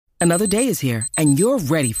Another day is here, and you're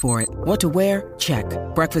ready for it. What to wear? Check.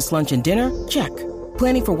 Breakfast, lunch, and dinner? Check.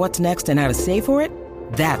 Planning for what's next and how to save for it?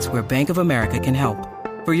 That's where Bank of America can help.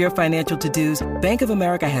 For your financial to-dos, Bank of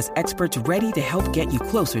America has experts ready to help get you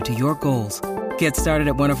closer to your goals. Get started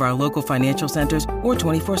at one of our local financial centers or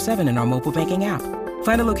 24/7 in our mobile banking app.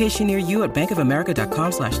 Find a location near you at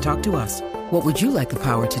bankofamerica.com/talktous. What would you like the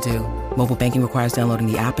power to do? Mobile banking requires downloading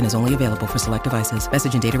the app and is only available for select devices.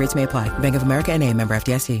 Message and data rates may apply. Bank of America N.A., member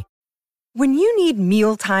FDIC. When you need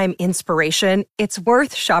mealtime inspiration, it's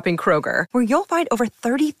worth shopping Kroger, where you'll find over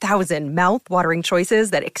 30,000 mouth-watering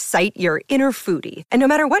choices that excite your inner foodie. And no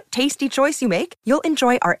matter what tasty choice you make, you'll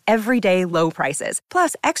enjoy our everyday low prices,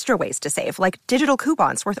 plus extra ways to save, like digital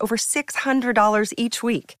coupons worth over $600 each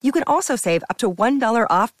week. You can also save up to $1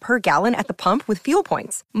 off per gallon at the pump with fuel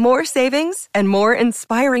points. More savings and more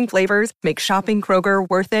inspiring flavors make shopping Kroger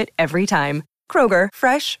worth it every time. Kroger,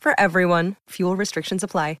 fresh for everyone. Fuel restrictions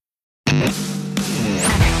apply.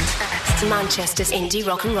 Manchester's indie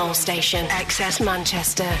rock and roll station, XS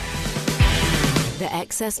Manchester. The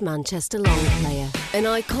XS Manchester Long Player, an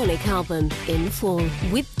iconic album in full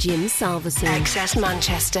with Jim Salverson. XS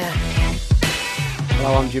Manchester.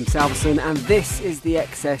 Hello, I'm Jim Salverson, and this is the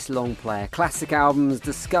XS Long Player. Classic albums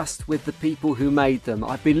discussed with the people who made them.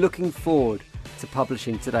 I've been looking forward to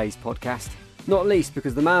publishing today's podcast. Not least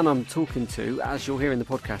because the man I'm talking to, as you'll hear in the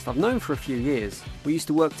podcast, I've known for a few years. We used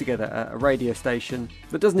to work together at a radio station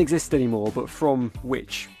that doesn't exist anymore, but from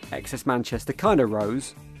which XS Manchester kind of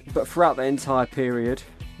rose. But throughout the entire period,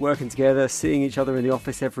 working together, seeing each other in the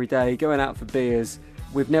office every day, going out for beers,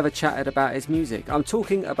 we've never chatted about his music. I'm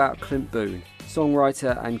talking about Clint Boon,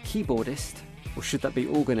 songwriter and keyboardist, or should that be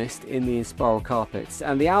organist, in the Inspiral Carpets.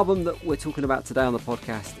 And the album that we're talking about today on the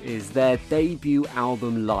podcast is their debut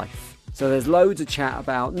album, Life. So there's loads of chat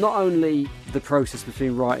about not only the process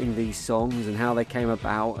between writing these songs and how they came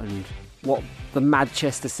about and what the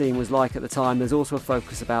Manchester scene was like at the time. There's also a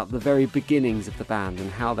focus about the very beginnings of the band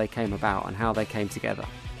and how they came about and how they came together.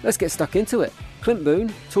 Let's get stuck into it. Clint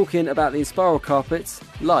Boon talking about the Inspiral Carpets.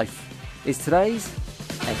 Life is today's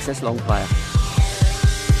XS Long Player.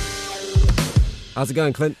 How's it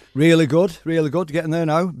going, Clint? Really good. Getting there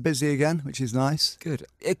now. Busy again, which is nice. Good.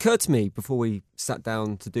 It occurred to me before we sat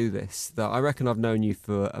down to do this that I reckon I've known you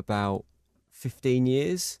for about 15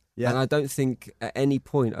 years. Yeah. And I don't think at any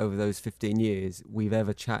point over those 15 years we've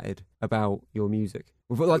ever chatted about your music.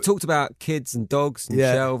 We've talked about kids and dogs and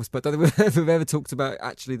shelves, but I don't think we've ever talked about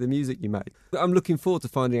actually the music you made. I'm looking forward to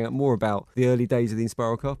finding out more about the early days of the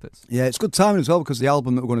Inspiral Carpets. Yeah, it's good timing as well because the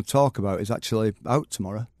album that we're going to talk about is actually out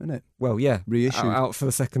tomorrow, isn't it? Well, yeah. Reissued. Out for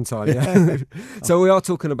the second time, yeah. So we are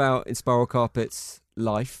talking about Inspiral Carpets'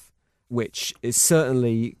 Life, which is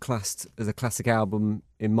certainly classed as a classic album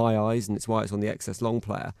in my eyes, and it's why it's on the XS Long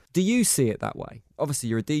Player. Do you see it that way? Obviously,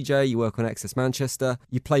 you're a DJ, you work on XS Manchester,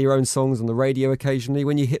 you play your own songs on the radio occasionally.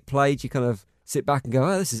 When you hit play, do you kind of sit back and go,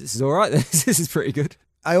 oh, this is all right, this is pretty good?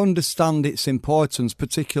 I understand its importance,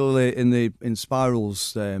 particularly in the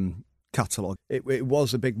Inspiral's catalogue. It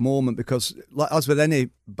was a big moment because, as with any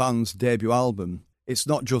band's debut album, it's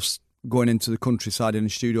not just going into the countryside in the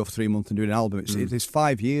studio for 3 months and doing an album. It's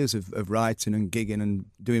 5 years of writing and gigging and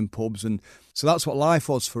doing pubs, and so that's what Life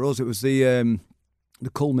was for us. It was the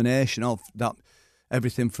culmination of that,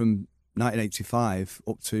 everything from 1985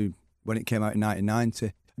 up to when it came out in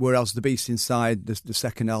 1990. Whereas The Beast Inside, the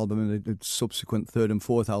second album, and the subsequent third and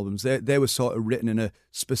fourth albums, they were sort of written in a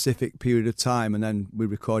specific period of time, and then we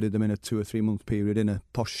recorded them in a 2 or 3 month period in a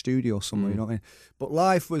posh studio somewhere, you know what I mean? But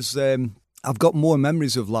Life was... I've got more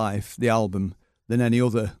memories of Life, the album, than any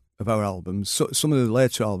other of our albums. So, some of the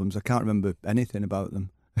later albums, I can't remember anything about them.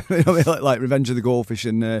 You know, like Revenge of the Goldfish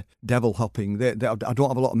and Devil Hopping. I don't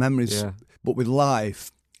have a lot of memories. Yeah. But with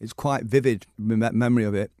Life, it's quite vivid memory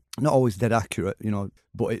of it. Not always dead accurate, you know,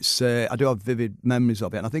 but it's I do have vivid memories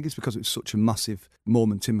of it. And I think it's because it's such a massive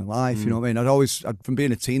moment in my life, you know what I mean? From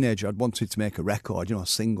being a teenager, I'd wanted to make a record, you know, a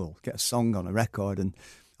single, get a song on a record. And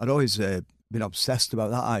I'd always been obsessed about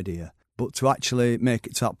that idea. But to actually make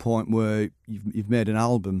it to that point where you've made an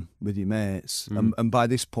album with your mates, and by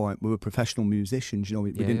this point we were professional musicians, you know,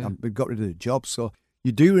 we got rid of the job, so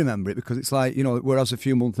you do remember it because it's like, you know, whereas a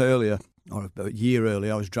few months earlier or about a year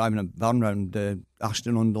earlier I was driving a van around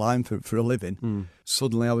Ashton-under-Lyne for a living.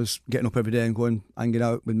 Suddenly I was getting up every day and going hanging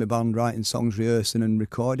out with my band, writing songs, rehearsing and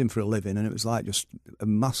recording for a living, and it was like just a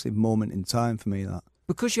massive moment in time for me, that.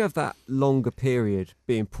 Because you have that longer period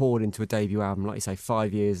being poured into a debut album, like you say,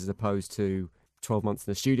 5 years as opposed to 12 months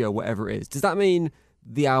in the studio, whatever it is, does that mean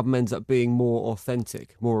the album ends up being more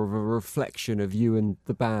authentic, more of a reflection of you and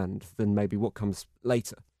the band than maybe what comes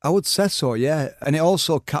later? I would say so, yeah. And it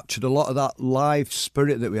also captured a lot of that live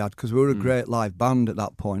spirit that we had, because we were a great live band at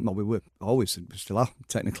that point. Well, we were always, we still are,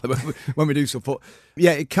 technically, when we do stuff. But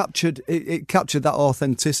yeah, it captured that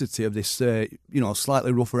authenticity of this,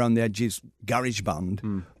 slightly rough around the edges garage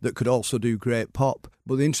band that could also do great pop.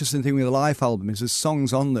 But the interesting thing with the Life album is there's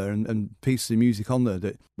songs on there and pieces of music on there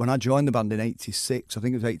that when I joined the band in 86, I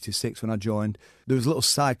think it was 86 when I joined, there was little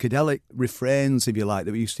psychedelic refrains, if you like,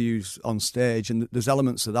 that we used to use on stage, and there's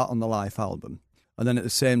elements of that on the Life album. And then at the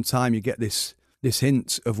same time, you get this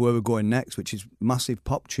hint of where we're going next, which is massive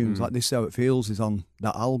pop tunes, like This Is How It Feels is on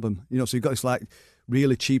that album. You know, so you've got this like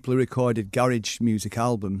really cheaply recorded garage music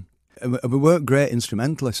album. And we weren't great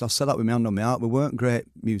instrumentalists. I said that with my hand on my heart. We weren't great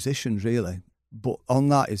musicians, really. But on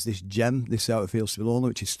that is this gem, This Is How It Feels to Be Lonely,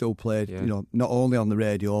 which is still played, not only on the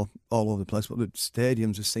radio all over the place, but the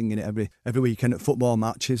stadiums are singing it every weekend at football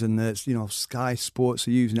matches, and Sky Sports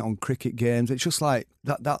are using it on cricket games. It's just like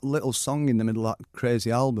that little song in the middle of that crazy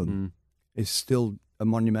album is still a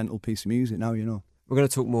monumental piece of music now, We're going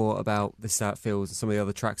to talk more about This Is How It Feels and some of the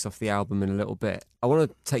other tracks off the album in a little bit. I want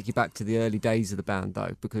to take you back to the early days of the band,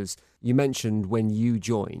 though, because you mentioned when you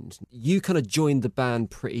joined, you kind of joined the band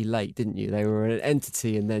pretty late, didn't you? They were an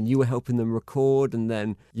entity, and then you were helping them record, and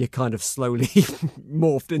then you kind of slowly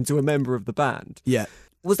morphed into a member of the band. Yeah.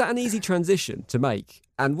 Was that an easy transition to make?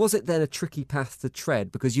 And was it then a tricky path to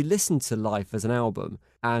tread? Because you listened to Life as an album,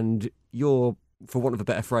 and you're, for want of a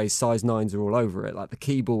better phrase, size 9s are all over it. Like, the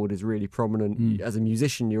keyboard is really prominent. As a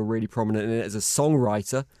musician, you're really prominent in it. As a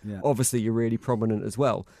songwriter, obviously you're really prominent as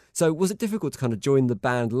well. So was it difficult to kind of join the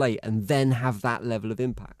band late and then have that level of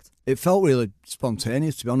impact? It felt really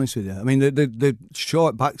spontaneous, to be honest with you. I mean, the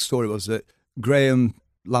short backstory was that Graham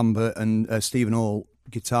Lambert and Stephen Hall,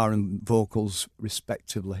 guitar and vocals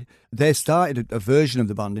respectively, they started a version of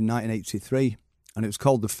the band in 1983. And it was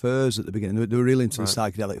called the Furs at the beginning. They were really into the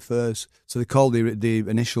psychedelic furs. So they called the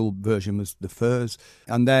initial version was the Furs.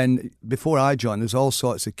 And then before I joined, there's all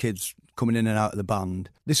sorts of kids coming in and out of the band.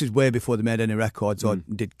 This is way before they made any records or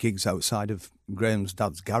did gigs outside of Graham's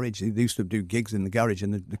dad's garage. They used to do gigs in the garage,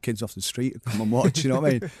 and the kids off the street would come and watch, you know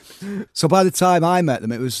what I mean? So by the time I met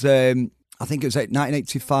them, it was, I think it was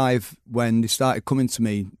 1985 when they started coming to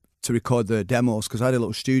me to record the demos, because I had a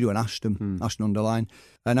little studio in Ashton-under-Lyne.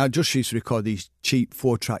 And I just used to record these cheap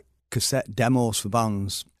 4-track cassette demos for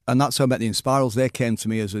bands. And that's how I met the Inspirals. They came to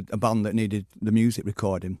me as a band that needed the music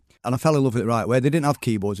recording. And I fell in love with it right away. They didn't have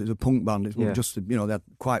keyboards. It was a punk band. It was just, they had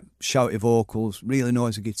quite shouty vocals, really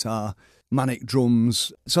noisy guitar, manic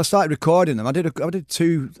drums. So I started recording them. I did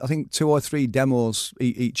two or three demos,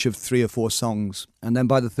 each of 3 or 4 songs. And then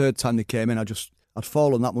by the third time they came in, I'd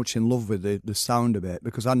fallen that much in love with the sound of it,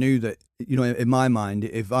 because I knew that, in my mind,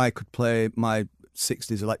 if I could play my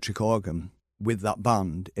 60s electric organ with that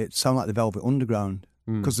band, it sounded like the Velvet Underground,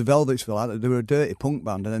 because the Velvets were like, they were a dirty punk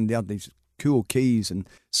band, and then they had these cool keys, and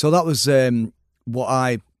so that was what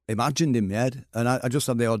I imagined in my head. And I just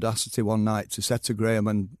had the audacity one night to say to Graham,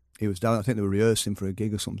 when he was down, I think they were rehearsing for a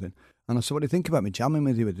gig or something, and I said, what do you think about me jamming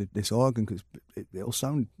with you with this organ, because it'll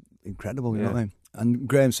sound incredible, you know what I mean? And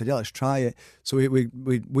Graham said, yeah, let's try it. So we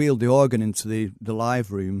wheeled the organ into the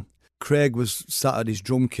live room. Craig was sat at his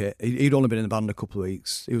drum kit. He'd only been in the band a couple of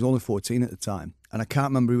weeks. He was only 14 at the time. And I can't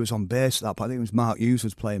remember who was on bass at that point. I think it was Mark Hughes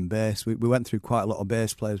was playing bass. We went through quite a lot of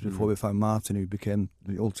bass players before we found Martin, who became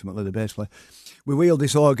ultimately the bass player. We wheeled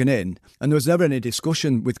this organ in, and there was never any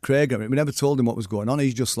discussion with Craig. We never told him what was going on.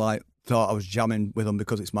 He just thought I was jamming with him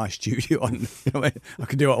because it's my studio and I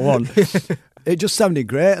can do what I want. It just sounded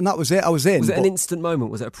great, and that was it. I was in. Was it an instant moment?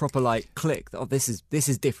 Was it a proper click? Oh, this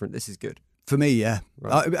is different. This is good. For me, yeah.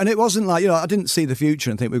 Right. And it wasn't like, I didn't see the future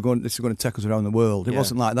and think this is going to take us around the world. It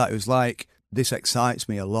wasn't like that. It was like, this excites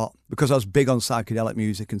me a lot, because I was big on psychedelic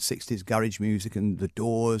music and 60s garage music and the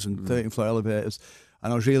Doors and 13th floor elevators.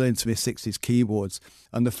 And I was really into my 60s keyboards.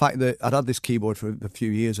 And the fact that I'd had this keyboard for a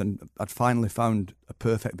few years and I'd finally found a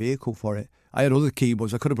perfect vehicle for it. I had other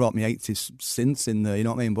keyboards. I could have brought my 80s synths in there, you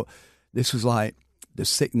know what I mean? But this was like,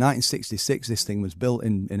 1966, this thing was built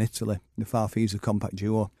in Italy, the Farfisa Compact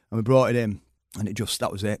Duo. And we brought it in, and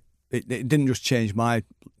that was it. It didn't just change my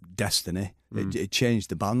destiny. It changed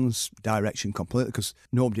the band's direction completely, because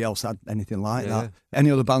nobody else had anything like that.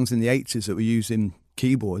 Any other bands in the 80s that were using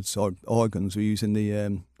keyboards or organs were using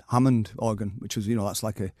the Hammond organ, which was, that's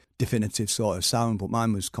like a definitive sort of sound, but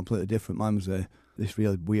mine was completely different. Mine was this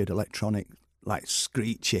really weird electronic, like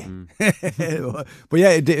screechy. But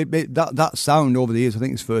yeah, that sound over the years, I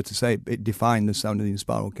think it's fair to say, it defined the sound of the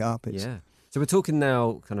Inspiral Carpets. Yeah. So we're talking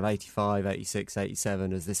now kind of 85, 86,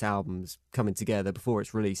 87 as this album's coming together before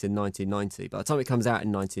its release in 1990. By the time it comes out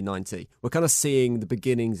in 1990, we're kind of seeing the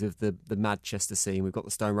beginnings of the Manchester scene. We've got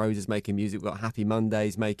the Stone Roses making music, we've got Happy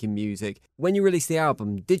Mondays making music. When you released the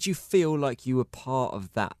album, did you feel like you were part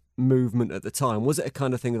of that movement at the time? Was it a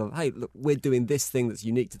kind of thing of, hey, look, we're doing this thing that's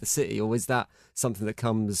unique to the city, or is that something that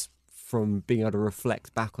comes from being able to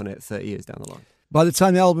reflect back on it 30 years down the line? By the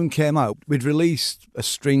time the album came out, we'd released a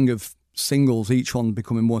string of singles, each one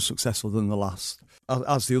becoming more successful than the last,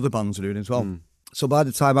 as the other bands were doing as well. So by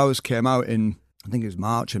the time ours came out in, I think it was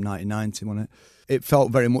March of 1990, wasn't it? It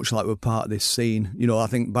felt very much like we were part of this scene. You know, I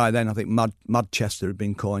think by then, Madchester had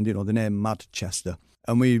been coined, you know, the name Madchester.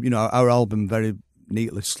 And we, you know, our album very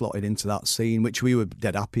neatly slotted into that scene, which we were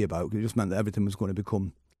dead happy about. It just meant that everything was going to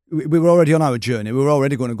become... We were already on our journey. We were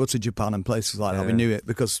already going to go to Japan and places like that. We knew it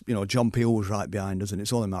because, you know, John Peel was right behind us, and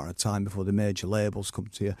it's only a matter of time before the major labels come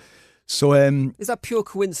to you. So, is that pure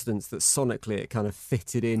coincidence that sonically it kind of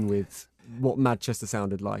fitted in with what Manchester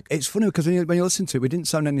sounded like? It's funny because when you listen to it, we didn't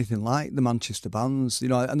sound anything like the Manchester bands, you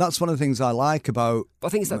know, and that's one of the things I like about... I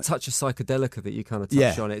think it's that touch of psychedelica that you kind of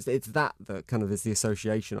touch on. It's that kind of is the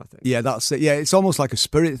association, I think. Yeah, that's it. Yeah, it's almost like a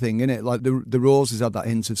spirit thing, isn't it? Like the Roses had that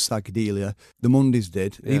hint of psychedelia. The Mondays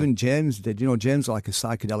did. Yeah. Even James did. You know, James was like a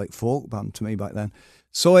psychedelic folk band to me back then.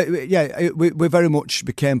 So, we very much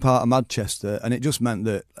became part of Manchester, and it just meant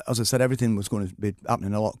that, as I said, everything was going to be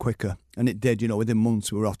happening a lot quicker. And it did, you know, within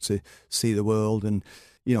months we were off to see the world, and,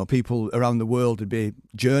 you know, people around the world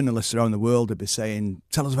journalists around the world would be saying,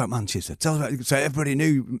 tell us about Manchester, so everybody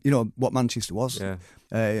knew, you know, what Manchester was. Yeah.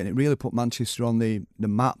 And it really put Manchester on the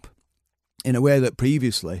map in a way that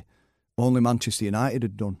previously only Manchester United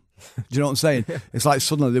had done. Do you know what I'm saying? It's like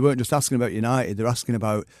suddenly they weren't just asking about United, they're asking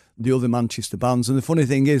about the other Manchester bands. And the funny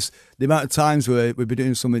thing is, the amount of times where we'd be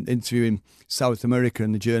doing some interview in South America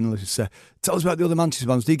and the journalists would say, tell us about the other Manchester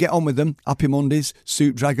bands. Do you get on with them? Happy Mondays,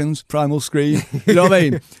 Soup Dragons, Primal Scream. You know what I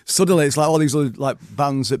mean? Suddenly it's like all these other like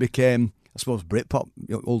bands that became, I suppose, Britpop,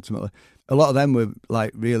 you know, ultimately. A lot of them were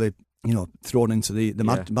like really, you know, thrown into the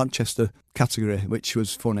Manchester category, which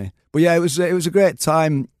was funny. But yeah, it was a great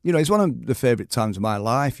time. You know, it's one of the favourite times of my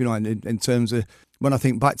life, you know, in terms of when I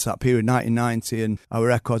think back to that period, 1990, and our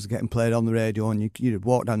records are getting played on the radio, and you'd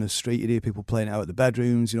walk down the street, you'd hear people playing it out of the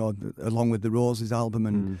bedrooms, you know, along with the Roses album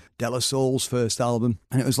and De La Soul's first album.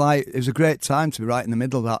 And it was a great time to be right in the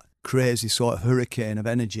middle of that crazy sort of hurricane of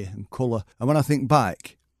energy and colour. And when I think back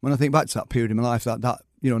to that period in my life, that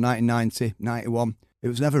you know, 1990, 91, it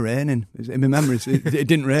was never raining. In my memories, it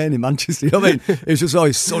didn't rain in Manchester. You know what I mean? It was just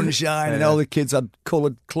always sunshine, and all the kids had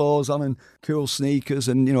coloured clothes on and cool sneakers,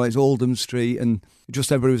 and, you know, it's Oldham Street, and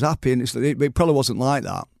just everybody was happy. And it probably wasn't like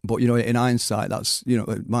that, but, you know, in hindsight, that's, you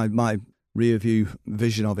know, my rear view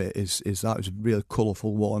vision of it is that it was a really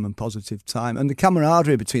colourful, warm, and positive time. And the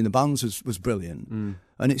camaraderie between the bands was brilliant,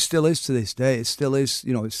 and it still is to this day. It still is.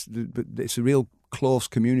 You know, it's a real close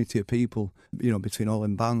community of people, you know, between all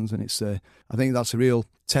them bands, and it's I think that's a real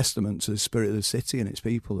testament to the spirit of the city and its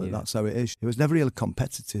people, that's how it is. It was never really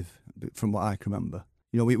competitive from what I can remember.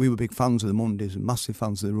 You know, we were big fans of the Mondays and massive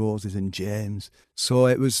fans of the Roses and James, so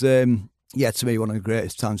it was to me one of the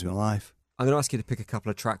greatest times of my life. I'm going to ask you to pick a couple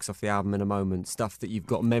of tracks off the album in a moment, stuff that you've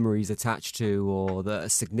got memories attached to or that are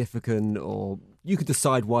significant, or you could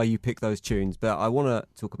decide why you pick those tunes. But I want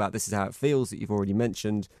to talk about This Is How It Feels that you've already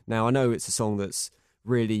mentioned. Now, I know it's a song that's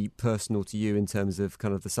really personal to you in terms of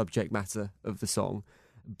kind of the subject matter of the song,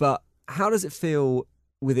 but how does it feel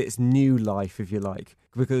with its new life, if you like?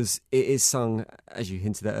 Because it is sung, as you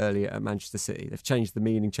hinted at earlier, at Manchester City. They've changed the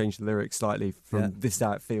meaning, changed the lyrics slightly from This Is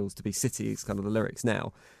How It Feels to be City is kind of the lyrics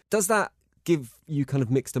now. Does that give you kind of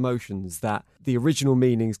mixed emotions that the original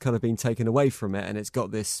meaning's kind of been taken away from it and it's got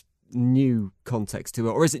this new context to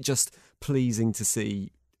it? Or is it just pleasing to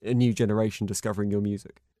see a new generation discovering your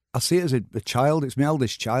music? I see it as a child. It's my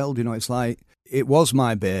eldest child. You know, it's like, it was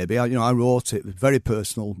my baby. I wrote it. It was a very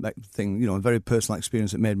personal thing, you know, a very personal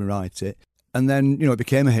experience that made me write it. And then, you know, it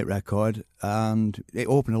became a hit record, and it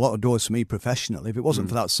opened a lot of doors for me professionally. If it wasn't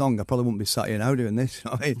for that song, I probably wouldn't be sat here now doing this. You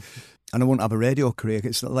know what I mean? And I wouldn't have a radio career.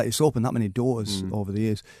 It's opened that many doors over the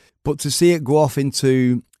years. But to see it go off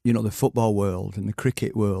into, you know, the football world and the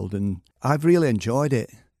cricket world, and I've really enjoyed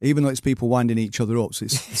it, even though it's people winding each other up. So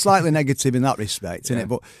it's slightly negative in that respect, isn't it?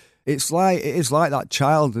 But it is like that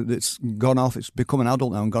child that's gone off. It's become an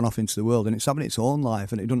adult now and gone off into the world, and it's having its own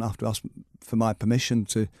life, and it doesn't have to ask for my permission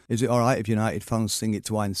to. Is it all right if United fans sing it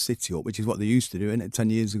to wind City up, which is what they used to do, isn't it, 10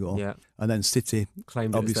 years ago? Yeah. And then City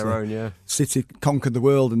claimed it as their own. Yeah. City conquered the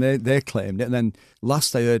world, and they claimed it. And then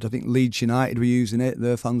last I heard, I think Leeds United were using it.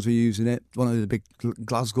 Their fans were using it. One of the big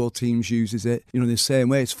Glasgow teams uses it. You know, in the same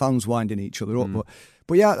way, it's fans winding each other up.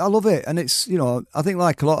 But yeah, I love it. And it's, you know, I think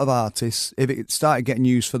like a lot of artists, if it started getting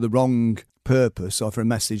used for the wrong purpose or for a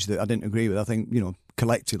message that I didn't agree with, I think, you know,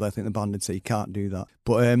 collectively, I think the band would say you can't do that.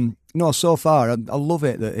 But no, so far, I love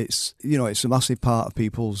it that it's, you know, it's a massive part of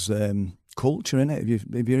people's culture, isn't it?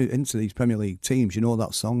 If you're into these Premier League teams, you know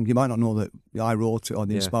that song. You might not know that I wrote it or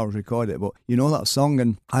the Inspirals recorded it, but you know that song.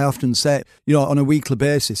 And I often say, you know, on a weekly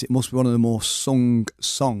basis, it must be one of the most sung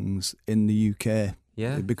songs in the UK.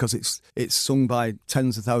 Yeah, because it's sung by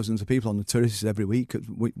tens of thousands of people on the terraces every week at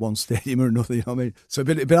one stadium or another. You know what I mean? So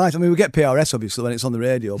it'd be nice. I mean, we get PRS obviously when it's on the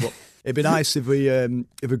radio, but it'd be nice if we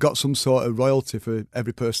got some sort of royalty for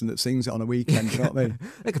every person that sings it on a weekend. You know what I mean?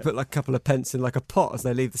 They could put like a couple of pence in like a pot as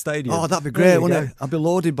they leave the stadium. Oh, that'd be great, wouldn't it? I'd be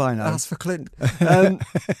loaded by now. That's for Clint.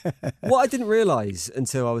 What I didn't realise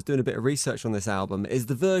until I was doing a bit of research on this album is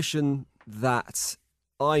the version that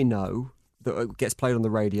I know that gets played on the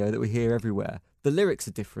radio that we hear everywhere. The lyrics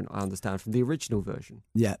are different, I understand, from the original version.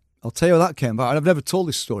 Yeah, I'll tell you how that came about. I've never told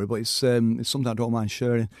this story, but it's something I don't mind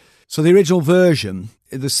sharing. So the original version,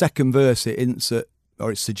 the second verse, it hints at,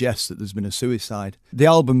 or it suggests that there's been a suicide. The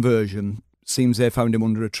album version seems they found him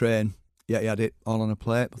under a train. Yeah, he had it all on a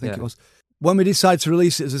plate, I think it was. When we decided to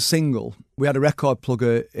release it as a single, we had a record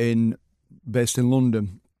plugger based in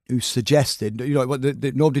London who suggested, you know,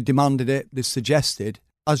 nobody demanded it, they suggested,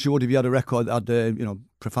 as you would if you had a record that had, you know,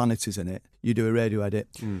 profanities in it, you do a radio edit.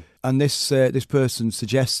 And this person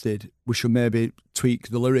suggested we should maybe tweak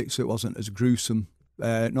the lyrics so it wasn't as gruesome.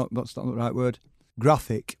 That's not the right word.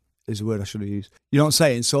 Graphic is the word I should have used. You know what I'm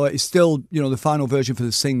saying? So it's still, you know, the final version for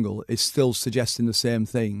the single is still suggesting the same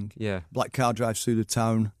thing. Yeah. Black car drives through the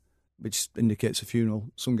town, which indicates a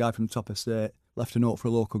funeral. Some guy from the top estate left a note for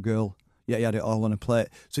a local girl. Yeah, he had it all on a plate.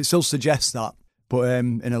 So it still suggests that, but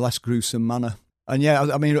in a less gruesome manner. And yeah,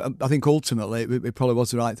 I mean, I think ultimately it probably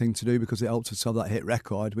was the right thing to do because it helped us to have that hit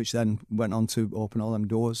record, which then went on to open all them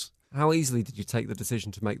doors. How easily did you take the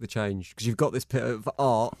decision to make the change? Because you've got this bit of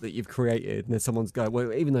art that you've created, and then someone's going,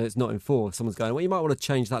 well, even though it's not in four, someone's going, well, you might want to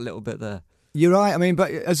change that little bit there. You're right. I mean,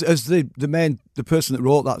 but as the person that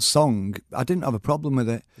wrote that song, I didn't have a problem with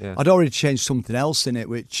it. Yeah. I'd already changed something else in it,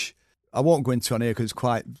 which I won't go into on here because it's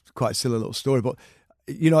quite a silly little story. But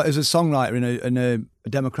you know, as a songwriter in a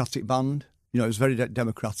democratic band, you know, it was very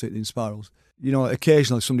democratic, the Inspirals. You know,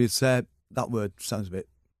 occasionally somebody would say, that word sounds a bit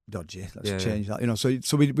dodgy, let's change that. You know,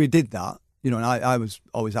 so we did that, you know, and I was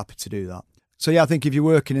always happy to do that. So yeah, I think if you're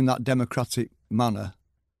working in that democratic manner,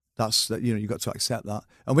 that's, you know, you've got to accept that.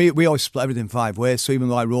 And we always split everything 5 ways, so even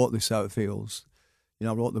though I wrote this out of Fields, you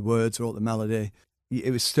know, I wrote the words, I wrote the melody,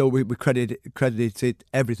 it was still, we credited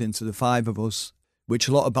everything to the 5 of us, which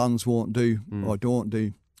a lot of bands won't do or don't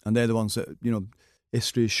do. And they're the ones that, you know,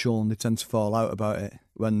 history has shown they tend to fall out about it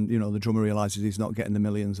when, you know, the drummer realises he's not getting the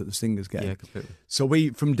millions that the singer's getting. Yeah, completely. So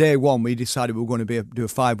from day one, we decided we were going to do a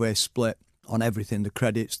 5-way split on everything, the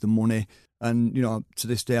credits, the money. And, you know, to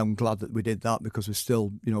this day, I'm glad that we did that because we're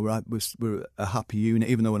still, you know, we're a happy unit,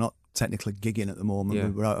 even though we're not technically gigging at the moment. Yeah.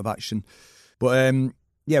 We're out of action. But,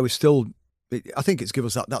 yeah, we're still, I think it's given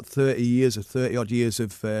us that 30 odd years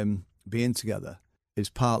of being together is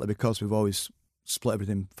partly because we've always split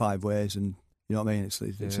everything 5 ways and, you know what I mean?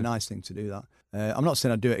 It's a nice thing to do that. I'm not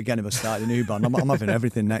saying I'd do it again if I started a new band. I'm having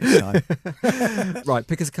everything next time. Right,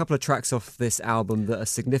 pick us a couple of tracks off this album that are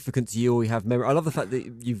significant to you or you have memory. I love the fact that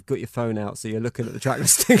you've got your phone out, so you're looking at the track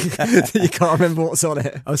listing that you can't remember what's on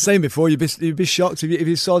it. I was saying before, you'd be shocked if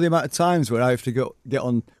you saw the amount of times where I have to get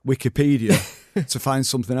on Wikipedia to find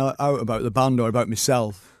something out about the band or about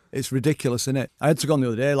myself. It's ridiculous, isn't it? I had to go on the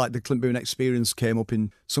other day, like the Clint Boon Experience came up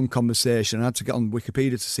in some conversation. I had to get on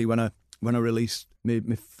Wikipedia to see when I released my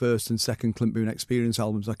first and second Clint Boon Experience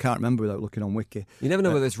albums. I can't remember without looking on Wiki. You never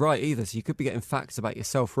know whether it's right either, so you could be getting facts about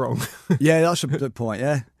yourself wrong. Yeah, that's a good point,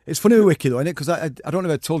 yeah. It's funny with Wiki though, isn't it? Because I don't know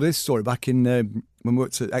if I told this story back in, when we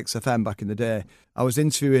worked at XFM back in the day. I was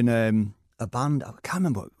interviewing a band, I can't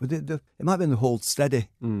remember, it might have been the Hold Steady,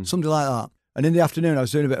 something like that. And in the afternoon I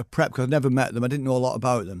was doing a bit of prep because I'd never met them, I didn't know a lot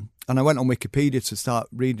about them. And I went on Wikipedia to start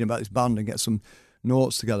reading about this band and get some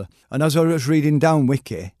notes together. And as I was reading down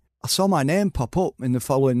Wiki, I saw my name pop up in the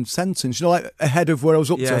following sentence, you know, like ahead of where I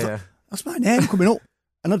was up to. I thought, that's my name coming up.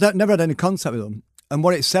 And I'd never had any contact with them. And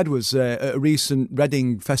what it said was at a recent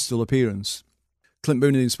Reading Festival appearance, Clint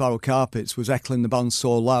Boone in Spiral Carpets was heckling the band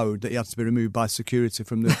so loud that he had to be removed by security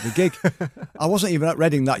from the gig. I wasn't even at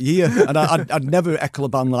Reading that year, and I'd never heckle a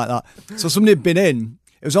band like that. So somebody had been in.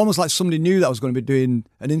 It was almost like somebody knew that I was going to be doing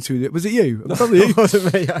an interview. Was it you? Probably you. It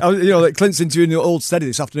wasn't me. Like Clint's interviewing the Old Steady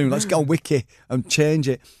this afternoon. Let's get on Wiki and change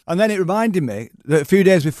it. And then it reminded me that a few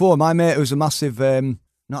days before, my mate, who was a massive,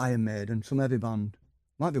 not Iron Maiden, some heavy band,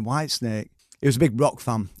 might be Whitesnake. He was a big rock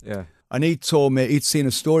fan. Yeah. And he told me he'd seen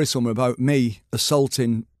a story somewhere about me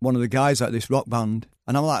assaulting one of the guys at this rock band.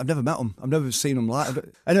 And I'm like, I've never met him. I've never seen him like.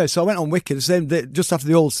 Anyway, so I went on Wiki the same day, just after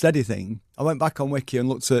the Old Steady thing. I went back on Wiki and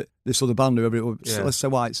looked at this other band, whoever it was, let's say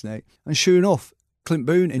Whitesnake. And sure enough, Clint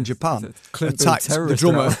Boone in Japan attacked the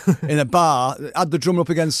drummer in a bar, had the drummer up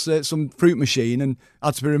against some fruit machine and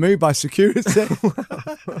had to be removed by security.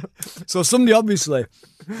 So somebody obviously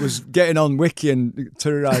was getting on Wiki and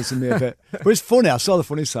terrorising me a bit. But it's funny, I saw the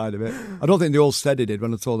funny side of it. I don't think the Old Steady did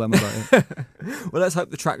when I told them about it. Well, let's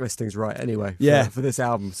hope the track listing's right anyway for this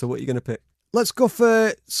album. So what are you going to pick? Let's go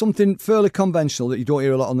for something fairly conventional that you don't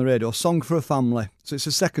hear a lot on the radio, Song for a Family. So it's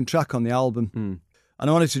the second track on the album. And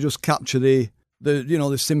I wanted to just capture the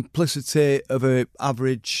simplicity of a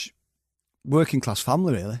average working class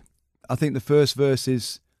family, really. I think the first verse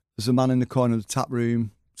is, there's a man in the corner of the tap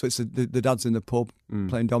room. So it's the dad's in the pub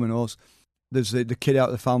playing dominoes. There's the kid out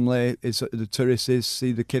of the family, is the terraces.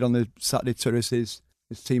 See the kid on the Saturday terraces.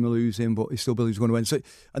 His team are losing, but he still believes he's going to win. So,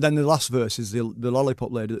 and then the last verse is the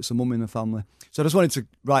lollipop lady that's a mum in the family. So I just wanted to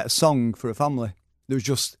write a song for a family. There was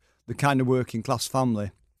just the kind of working class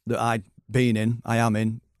family that I'd been in, I am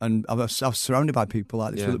in, and I was surrounded by people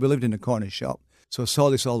like this. Yeah. We lived in a corner shop, so I saw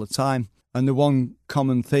this all the time. And the one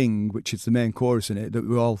common thing, which is the main chorus in it, that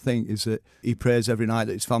we all think is that he prays every night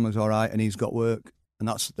that his family's all right and he's got work. And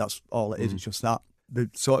that's all it is. It's just that. The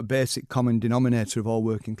sort of basic common denominator of all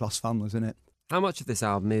working class families, isn't it? How much of this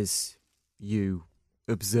album is you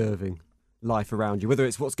observing life around you, whether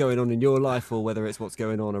it's what's going on in your life or whether it's what's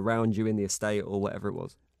going on around you in the estate or whatever it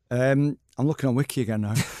was? I'm looking on Wiki again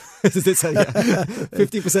now. Does it say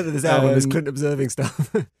 50% of this album is Clint observing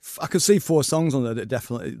stuff? I could see 4 songs on there that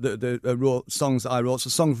definitely wrote songs that I wrote. So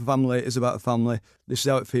Song for Family is about a family. This Is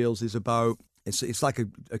How It Feels is about, it's like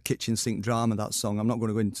a kitchen sink drama, that song. I'm not going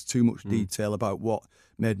to go into too much detail about what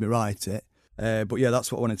made me write it. But yeah,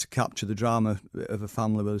 that's what I wanted to capture, the drama of a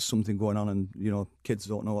family where there's something going on and, kids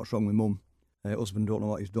don't know what's wrong with mum. Husband don't know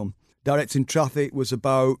what he's done. Directing Traffic was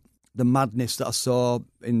about the madness that I saw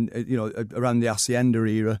in around the Hacienda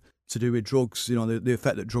era to do with drugs, the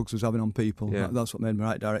effect that drugs was having on people. Yeah. That's what made me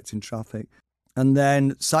write Directing Traffic. And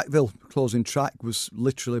then Sackville, closing track, was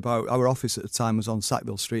literally about, our office at the time was on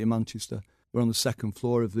Sackville Street in Manchester. We're on the second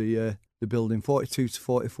floor of the building, 42 to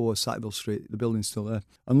 44 Sackville Street, the building's still there.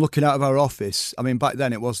 And looking out of our office, I mean, back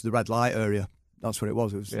then it was the red light area. That's what it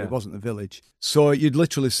was. It wasn't the village. So you'd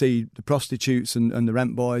literally see the prostitutes and the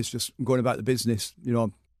rent boys just going about the business,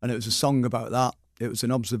 and it was a song about that. It was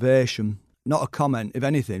an observation, not a comment. If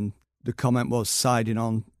anything, the comment was siding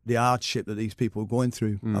on the hardship that these people were going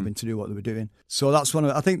through, having to do what they were doing. So that's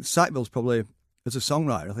I think Sackville's probably, as a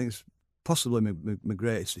songwriter, I think it's possibly my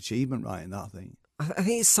greatest achievement writing that, I think. I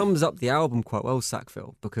think it sums up the album quite well,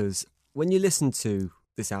 Sackville, because when you listen to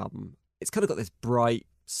this album, it's kind of got this bright,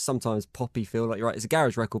 sometimes poppy feel. Like you're right, it's a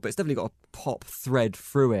garage record, but it's definitely got a pop thread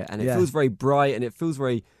through it, and it feels very bright and it feels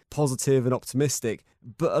very positive and optimistic.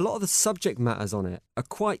 But a lot of the subject matters on it are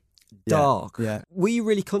quite dark. Yeah. Were you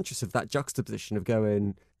really conscious of that juxtaposition of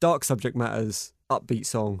going dark subject matters, upbeat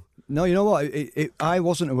song? No, you know what? I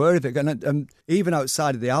wasn't aware of it. And even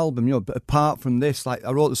outside of the album, but apart from this, like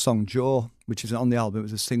I wrote the song Joe, which isn't on the album. It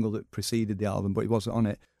was a single that preceded the album, but it wasn't on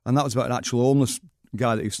it. And that was about an actual homeless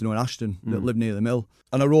guy that I used to know in Ashton that lived near the mill.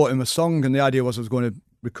 And I wrote him a song, and the idea was I was going to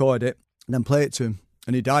record it and then play it to him.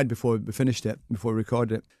 And he died before we finished it, before we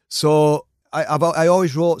recorded it. So I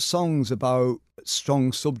always wrote songs about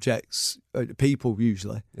strong subjects, people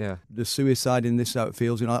usually. Yeah. The suicide in This How It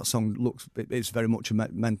Feels, that song it's very much a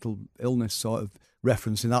mental illness sort of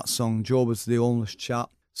reference in that song. Joe was the homeless chap,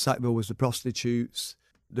 Sackville was the prostitutes,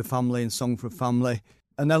 the family and Song for a Family.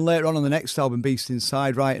 And then later on the next album, Beast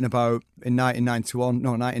Inside, writing about in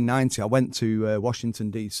 1990, I went to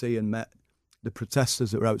Washington, D.C. and met the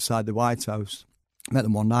protesters that were outside the White House. Met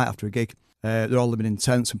them one night after a gig. They're all living in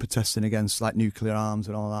tents and protesting against like nuclear arms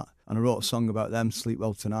and all that. And I wrote a song about them, Sleep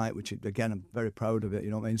Well Tonight, which again, I'm very proud of it, you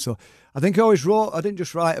know what I mean? So I think I always wrote, I didn't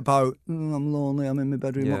just write about, I'm lonely, I'm in my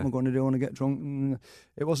bedroom, what am I going to do when I get drunk?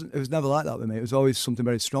 It was never like that with me. It was always something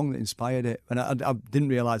very strong that inspired it. And I didn't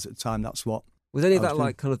realise at the time that's what. Was any of that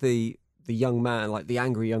like kind of the young man, like the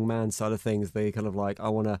angry young man side of things, the kind of like, I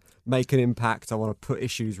want to make an impact, I want to put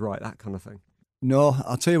issues right, that kind of thing? No,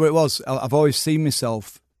 I'll tell you what it was. I've always seen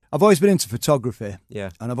myself. I've always been into photography. Yeah.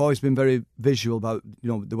 And I've always been very visual about,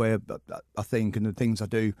 the way I think and the things I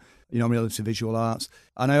do. I'm really into visual arts.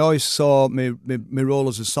 And I always saw my role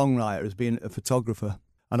as a songwriter as being a photographer.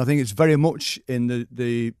 And I think it's very much in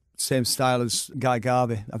the same style as Guy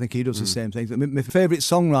Garvey. I think he does the same thing. My favourite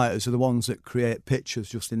songwriters are the ones that create pictures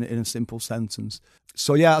just in a simple sentence.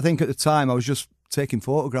 So yeah, I think at the time I was just taking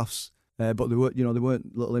photographs, but there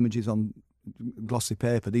weren't little images on glossy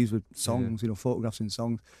paper. These were songs, photographs in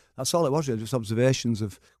songs. That's all it was, really, just observations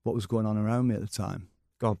of what was going on around me at the time.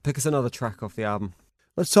 Go on, pick us another track off the album.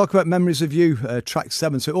 Let's talk about Memories of You, track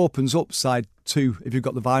 7. So it opens up side 2 if you've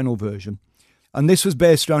got the vinyl version. And this was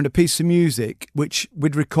based around a piece of music which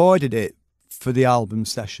we'd recorded it for the album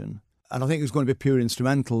session. And I think it was going to be pure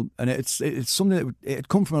instrumental. And it's something that it had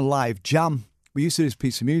come from a live jam. We used to do this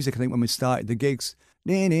piece of music, I think, when we started the gigs.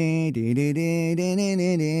 And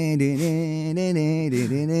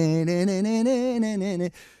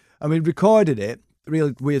we recorded it,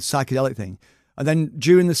 really weird psychedelic thing. And then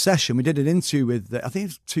during the session, we did an interview with, I think it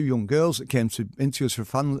was 2 young girls that came to interview us for a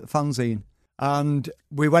fanzine. And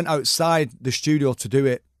we went outside the studio to do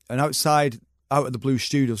it. And out of the Blue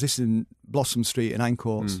Studios, this is in Blossom Street in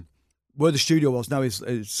Hindcourt, where the studio was now is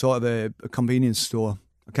sort of a convenience store.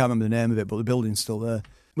 I can't remember the name of it, but the building's still there.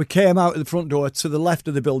 We came out of the front door. To the left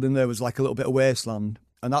of the building there was like a little bit of wasteland.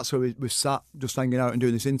 And that's where we sat just hanging out and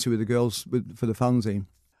doing this interview with the girls for the fanzine.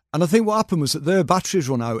 And I think what happened was that their batteries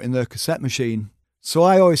run out in their cassette machine. So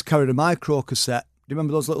I always carried a micro cassette. Do you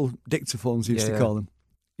remember those little dictaphones you used to call them?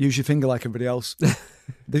 Use your finger like everybody else.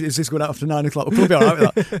 Is this going out after 9 o'clock? We'll probably be all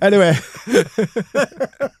right with that. Anyway.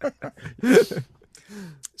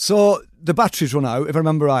 So the batteries run out, if I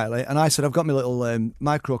remember rightly. And I said, I've got my little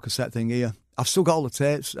micro cassette thing here. I've still got all the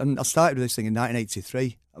tapes. And I started with this thing in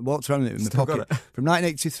 1983. I walked around with it in my pocket. From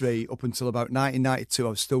 1983 up until about 1992, I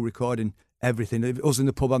was still recording everything. If it was in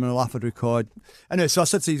the pub having a laugh, I'd record. Anyway, so I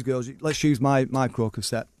said to these girls, let's use my micro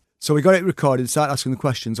cassette. So we got it recorded, started asking the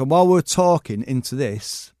questions. And while we were talking into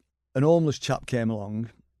this, an homeless chap came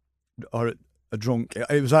along, or a drunk.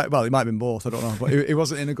 It was like, well, it might have been both, I don't know. But he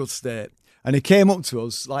wasn't in a good state. And he came up to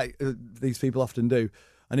us, like these people often do.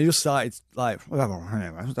 And he just started, like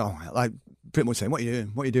pretty much saying, what are you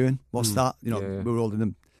doing? What are you doing? What's that? We were holding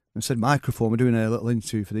them. And said, microphone, we're doing a little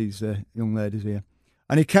interview for these young ladies here.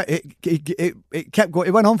 And it kept going.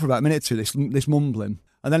 It went on for about a minute or two, this mumbling.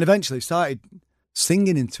 And then eventually started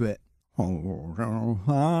singing into it.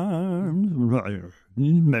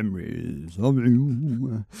 Memories of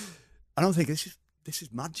you. I don't think this is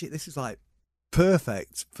magic. This is like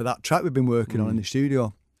perfect for that track we've been working on in the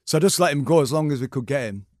studio. So I just let him go as long as we could get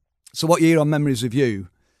him. So what you hear on Memories of You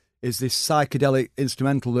is this psychedelic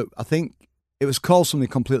instrumental that I think it was called something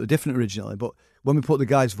completely different originally, but when we put the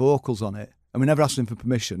guy's vocals on it, and we never asked him for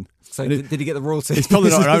permission. So did he get the royalties? He's probably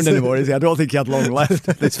not around anymore, is he? I don't think he had long left,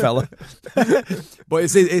 this fella. But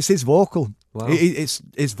it's his vocal. Wow. It's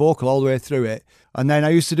his vocal all the way through it. And then I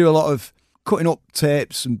used to do a lot of cutting up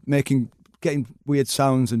tapes and getting weird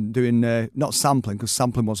sounds and doing, not sampling, because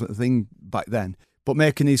sampling wasn't a thing back then, but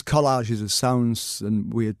making these collages of sounds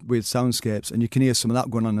and weird soundscapes. And you can hear some of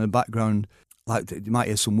that going on in the background. Like, you might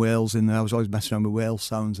hear some whales in there. I was always messing around with whale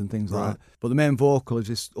sounds and things like that. But the main vocal is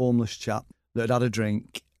this homeless chap that had a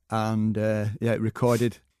drink and it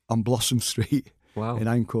recorded on Blossom Street in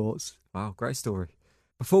Hindcourt. Wow, great story.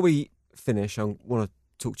 Before we finish, I want to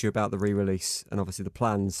talk to you about the re-release and obviously the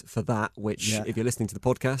plans for that, which if you're listening to the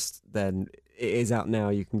podcast, then it is out now.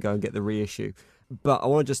 You can go and get the reissue. But I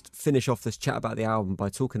want to just finish off this chat about the album by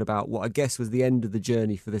talking about what I guess was the end of the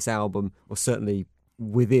journey for this album, or certainly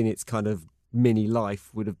within its kind of mini life,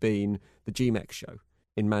 would have been the GMEX show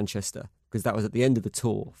in Manchester, because that was at the end of the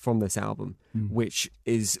tour from this album, which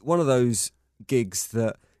is one of those gigs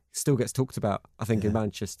that still gets talked about, I think, in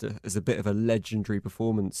Manchester as a bit of a legendary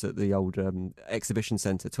performance at the old exhibition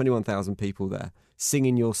centre. 21,000 people there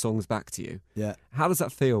singing your songs back to you. Yeah. How does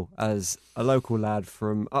that feel as a local lad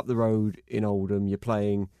from up the road in Oldham? You're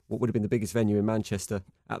playing what would have been the biggest venue in Manchester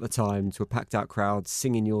at the time to a packed out crowd,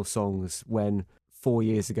 singing your songs when 4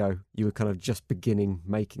 years ago you were kind of just beginning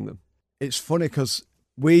making them. It's funny because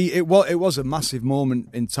it was a massive moment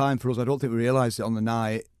in time for us. I don't think we realised it on the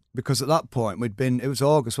night, because at that point it was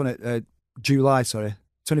August, wasn't it?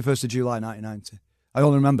 21st of July 1990. I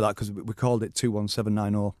only remember that because we called it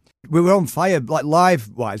 21790. We were on fire, like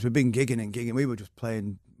live-wise. We've been gigging. We were just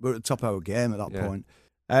playing. We were at the top of our game at that point.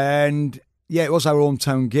 And yeah, it was our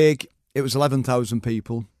hometown gig. It was 11,000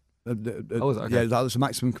 people. Okay. Yeah, that was the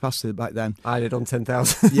maximum capacity back then. I did on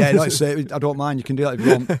 10,000. Yeah, no, I don't mind. You can do that if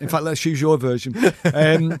you want. In fact, let's use your version.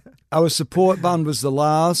 Our support band was the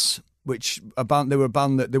Lars. they were a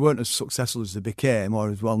band that they weren't as successful as they became or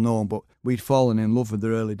as well known, but we'd fallen in love with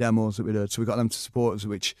their early demos that we'd heard, so we got them to support us,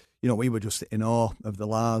 which, you know, we were just in awe of the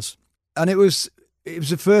Lars. And it was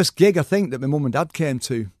the first gig, I think, that my mum and dad came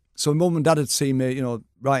to. So my mum and dad had seen me, you know,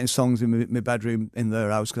 writing songs in my bedroom in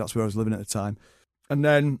their house, because that's where I was living at the time. And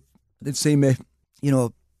then they'd seen me, you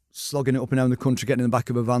know, slogging it up and down the country, getting in the back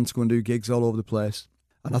of a van to go and do gigs all over the place.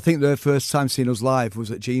 And I think their first time seeing us live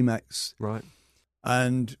was at GMEX. Right.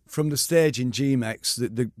 And from the stage in GMEX,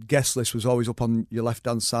 the guest list was always up on your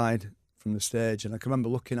left-hand side from the stage. And I can remember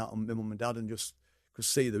looking at them, my mum and dad, and just could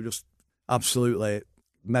see they were just absolutely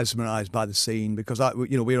mesmerised by the scene, because,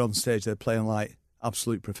 you know, we were on stage, they're playing like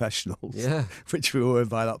absolute professionals, Yeah. which we were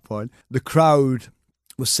by that point. The crowd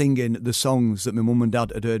was singing the songs that my mum and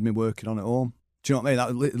dad had heard me working on at home. Do you know what I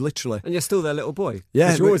mean? That literally. And you're still their little boy.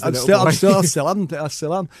 Yeah, You're always the I little boy.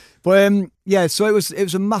 still am. But yeah, so it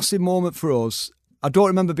was a massive moment for us. I don't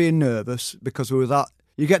remember being nervous, because we were that.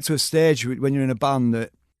 You get to a stage when you're in a band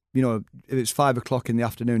that, you know, if it's 5 o'clock in the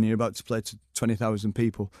afternoon and you're about to play to 20,000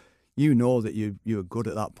 people, you know that you're good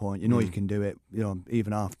at that point. You know you can do it. You know,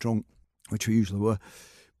 even half drunk, which we usually were.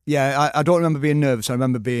 Yeah, I don't remember being nervous. I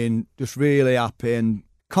remember being just really happy and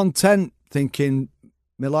content, thinking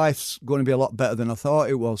my life's going to be a lot better than I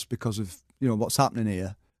thought it was, because of, you know, what's happening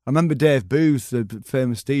here. I remember Dave Booth, the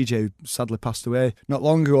famous DJ who sadly passed away not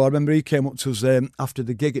long ago. I remember he came up to us after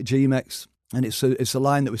the gig at GMEX, and it's a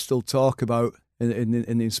line that we still talk about in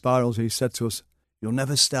the Inspirals. He said to us, "You'll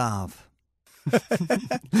never starve." You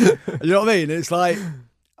know what I mean? It's like,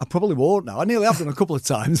 I probably won't now. I nearly have done a couple of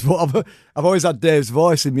times, but I've always had Dave's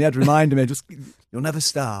voice in my head reminding me, just, you'll never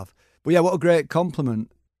starve. But yeah, what a great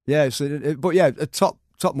compliment. Yeah, but yeah, a top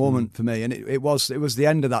moment for me, and it was the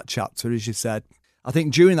end of that chapter, as you said. I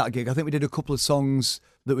think during that gig, we did a couple of songs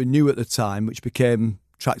that we knew at the time, which became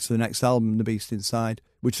tracks to the next album, The Beast Inside,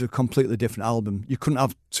 which is a completely different album. You couldn't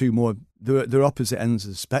have two more. They're opposite ends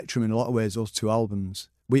of the spectrum in a lot of ways, those two albums.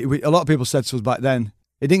 A lot of people said to us back then,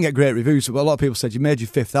 it didn't get great reviews, but a lot of people said, you made your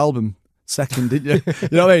fifth album second, didn't you?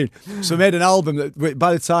 You know what I mean? So we made an album that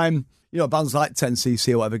by the time, you know, bands like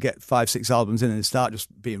 10cc or whatever get 5-6 albums in and they start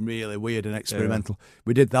just being really weird and experimental. Yeah.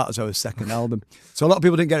 We did that as our second album. So a lot of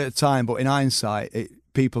people didn't get it at the time, but in hindsight,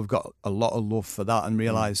 people have got a lot of love for that and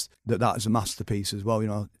realised that is a masterpiece as well, you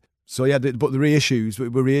know. So yeah, but the reissues,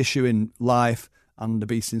 we're reissuing Life and The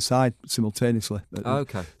Beast Inside simultaneously.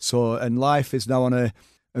 Okay. So, and Life is now on a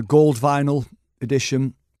gold vinyl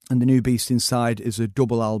edition, and the new Beast Inside is a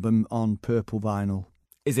double album on purple vinyl.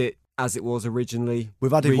 Is it as it was originally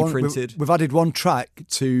reprinted? We've added one track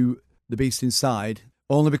to The Beast Inside,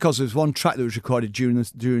 only because there's one track that was recorded during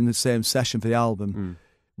the same session for the album,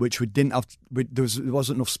 which we didn't have. There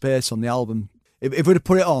wasn't enough space on the album. If we'd have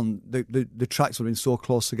put it on, the tracks would have been so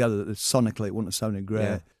close together that sonically it wouldn't have sounded great.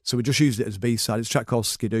 Yeah. So we just used it as B-side. It's a track called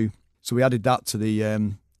Skidoo. So we added that to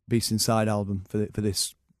the Beast Inside album for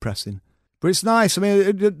this pressing. But it's nice. I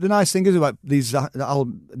mean, the nice thing is about the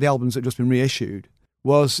albums that have just been reissued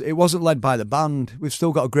was it wasn't led by the band. We've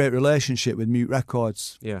still got a great relationship with Mute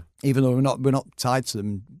Records. Yeah. Even though we're not tied to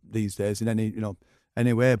them these days in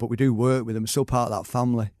any way, but we do work with them. We're still part of that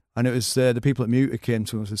family. And it was the people at Mute who came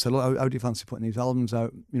to us and said, "Look, how do you fancy putting these albums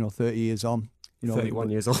out? 30 years on." 31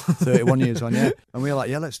 years on. 31 years on, yeah. And we were like,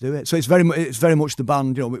 yeah, let's do it. So it's very much the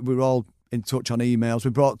band. We were all in touch on emails. We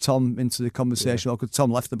brought Tom into the conversation because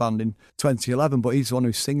Tom left the band in 2011, but he's the one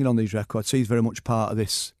who's singing on these records, so he's very much part of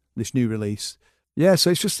this new release. Yeah, so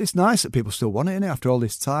it's nice that people still want it, innit? After all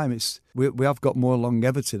this time, we have got more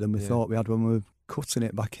longevity than we thought we had when we were cutting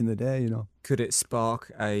it back in the day. Could it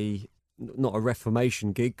spark not a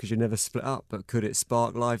reformation gig because you never split up, but could it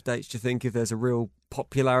spark live dates, do you think, if there's a real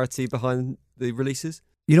popularity behind the releases?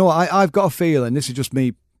 I've got a feeling, this is just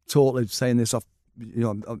me totally saying this off,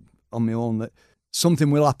 on my own, that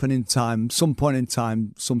something will happen in time. Some point in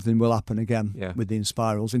time, something will happen again with the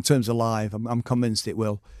Inspirals. In terms of live, I'm convinced it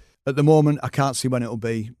will. At the moment, I can't see when it'll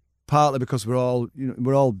be. Partly because we're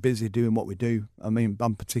all busy doing what we do. I mean,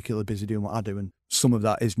 I'm particularly busy doing what I do, and some of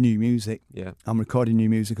that is new music. Yeah, I'm recording new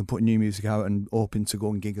music and putting new music out, and hoping to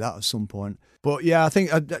go and gig that at some point. But yeah,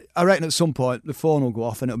 I reckon at some point the phone will go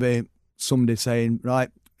off and it'll be somebody saying, "Right,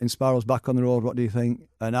 Inspirals back on the road. What do you think?"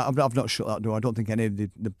 And I've not shut that door. I don't think any of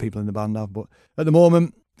the people in the band have. But at the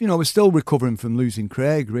moment, we're still recovering from losing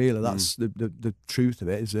Craig. Really, that's the truth of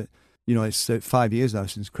it. Is that it's 5 years now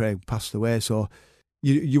since Craig passed away. So.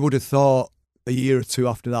 You would have thought a year or two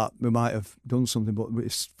after that we might have done something, but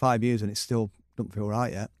it's 5 years and it still doesn't feel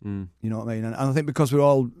right yet. You know what I mean? And I think because we're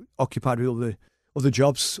all occupied with other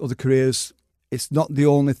jobs, other careers, it's not the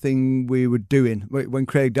only thing we were doing. When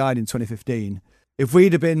Craig died in 2015, if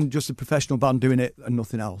we'd have been just a professional band doing it and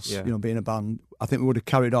nothing else, Yeah. being a band, I think we would have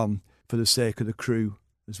carried on for the sake of the crew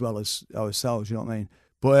as well as ourselves, you know what I mean?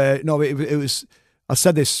 But no, it was, I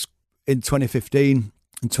said this in 2015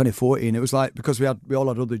 and 2014, it was like, because we all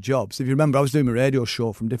had other jobs. If you remember, I was doing a radio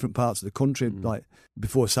show from different parts of the country, like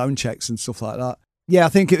before sound checks and stuff like that. Yeah, I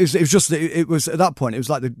think it was at that point, it was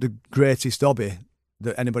like the greatest hobby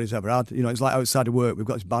that anybody's ever had. It's like outside of work, we've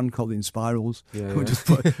got this band called The Inspirals. Yeah,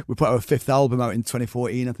 We put our 5th album out in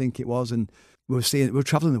 2014, I think it was, and we were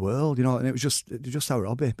travelling the world, and it was just our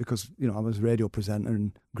hobby, because I was a radio presenter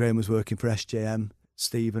and Graham was working for SJM.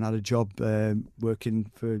 Stephen had a job working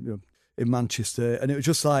for in Manchester, and it was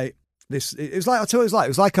just like this. It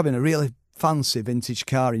was like having a really fancy vintage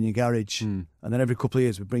car in your garage, and then every couple of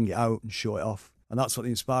years we bring it out and show it off, and that's what The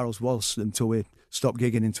Inspirals was until we stopped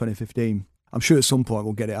gigging in 2015. I'm sure at some point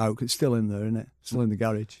we'll get it out, 'cause it's still in there, isn't it? Still in the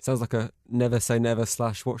garage. Sounds like a never say never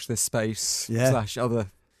 / watch this space /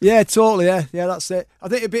 other. Yeah, totally. Yeah, that's it. I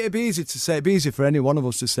think it'd be easy to say. It'd be easy for any one of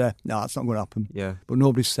us to say, "No, it's not going to happen." Yeah. But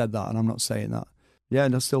nobody's said that, and I'm not saying that. Yeah,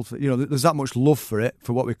 and I still, there's that much love for it,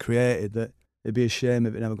 for what we created, that it'd be a shame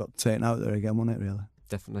if it never got taken out there again, wouldn't it? Really.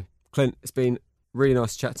 Definitely. Clint, it's been really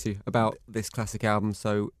nice to chat to you about this classic album.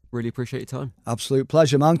 So really appreciate your time. Absolute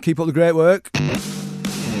pleasure, man. Keep up the great work.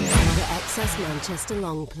 The Excess Manchester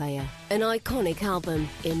Long Player, an iconic album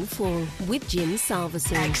in full with Jim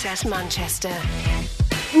Salverson. Excess Manchester.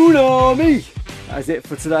 Unami! That's it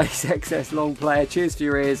for today's Excess Long Player. Cheers for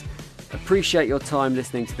your ears. Appreciate your time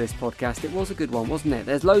listening to this podcast. It was a good one, wasn't it?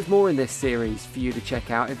 There's loads more in this series for you to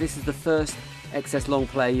check out. If this is the first Excess Long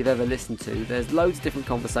Player you've ever listened to, there's loads of different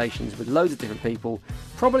conversations with loads of different people,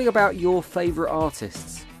 probably about your favourite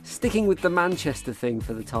artists. Sticking with the Manchester thing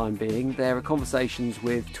for the time being, there are conversations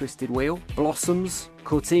with Twisted Wheel, Blossoms,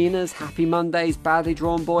 Cortinas, Happy Mondays, Badly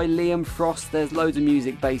Drawn Boy, Liam Frost. There's loads of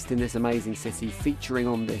music based in this amazing city featuring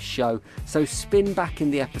on this show. So spin back in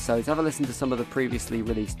the episodes, have a listen to some of the previously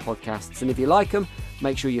released podcasts, and if you like them,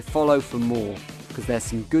 make sure you follow for more, because there's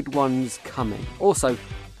some good ones coming. Also,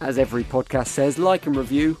 as every podcast says, like and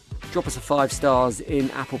review. Drop us a 5 stars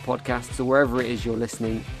in Apple Podcasts or wherever it is you're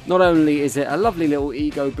listening. Not only is it a lovely little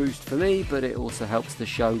ego boost for me, but it also helps the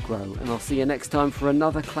show grow. And I'll see you next time for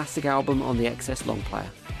another classic album on the Excess Long Player.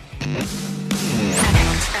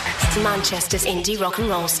 Manchester's indie rock and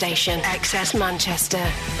roll station, Excess Manchester.